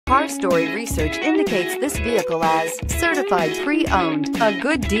Car Story research indicates this vehicle as certified pre-owned. A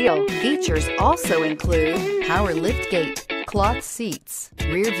good deal. Features also include power liftgate, cloth seats,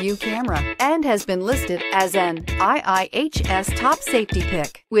 rear view camera, and has been listed as an IIHS Top Safety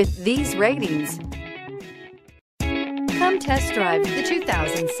Pick. With these ratings, come test drive the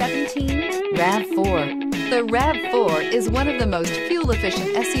 2017 RAV4. The RAV4 is one of the most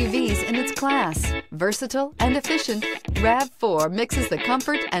fuel-efficient SUVs in its class. Versatile and efficient, RAV4 mixes the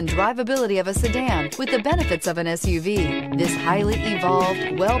comfort and drivability of a sedan with the benefits of an SUV. This highly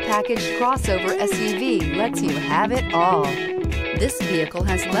evolved, well-packaged crossover SUV lets you have it all. This vehicle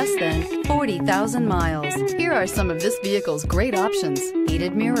has less than 40,000 miles. Here are some of this vehicle's great options: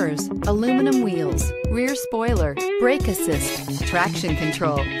 heated mirrors, aluminum wheels, rear spoiler, brake assist, traction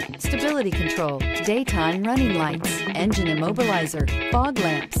control, stability control, daytime running lights, engine immobilizer, fog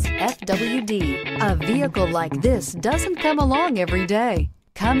lamps, FWD. A vehicle like this doesn't come along every day.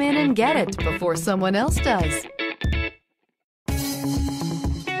 Come in and get it before someone else does.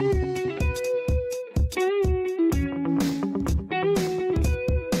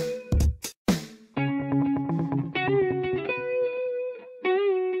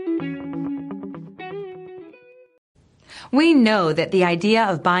 We know that the idea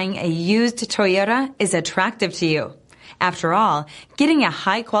of buying a used Toyota is attractive to you. After all, getting a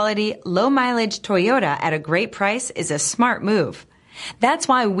high-quality, low-mileage Toyota at a great price is a smart move. That's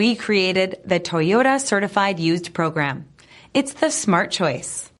why we created the Toyota Certified Used Program. It's the smart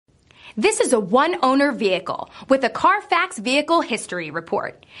choice. This is a one-owner vehicle with a CARFAX Vehicle History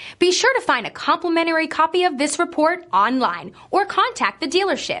Report. Be sure to find a complimentary copy of this report online or contact the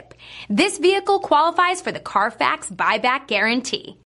dealership. This vehicle qualifies for the CARFAX Buyback Guarantee.